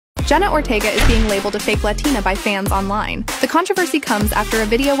Jenna Ortega is being labeled a fake Latina by fans online. The controversy comes after a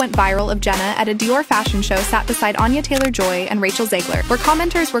video went viral of Jenna at a Dior fashion show sat beside Anya Taylor-Joy and Rachel Zegler, where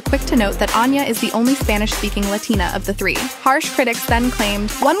commenters were quick to note that Anya is the only Spanish-speaking Latina of the three. Harsh critics then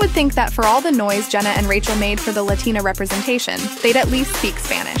claimed, "One would think that for all the noise Jenna and Rachel made for the Latina representation, they'd at least speak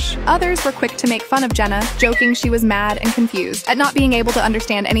Spanish." Others were quick to make fun of Jenna, joking she was mad and confused at not being able to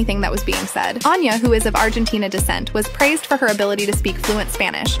understand anything that was being said. Anya, who is of Argentina descent, was praised for her ability to speak fluent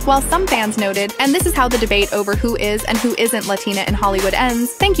Spanish, while some fans noted, "And this is how the debate over who is and who isn't Latina in Hollywood ends.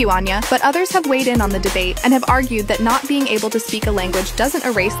 Thank you, Anya." But others have weighed in on the debate and have argued that not being able to speak a language doesn't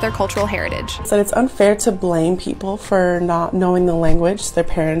erase their cultural heritage. So it's unfair to blame people for not knowing the language their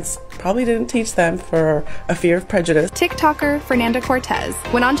parents probably didn't teach them for a fear of prejudice. TikToker Fernanda Cortez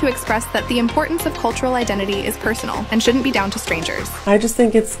went on to express that the importance of cultural identity is personal and shouldn't be down to strangers. I just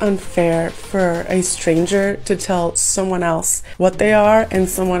think it's unfair for a stranger to tell someone else what they are and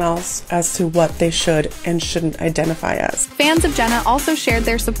someone else as to what they should and shouldn't identify as. Fans of Jenna also shared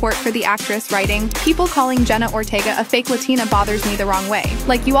their support for the actress, writing, "People calling Jenna Ortega a fake Latina bothers me the wrong way.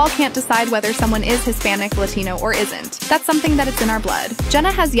 Like, you all can't decide whether someone is Hispanic, Latino, or isn't. That's something that it's in our blood."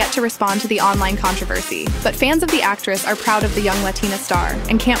 Jenna has yet to respond to the online controversy, but fans of the actress are proud of the young Latina star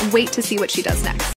and can't wait to see what she does next.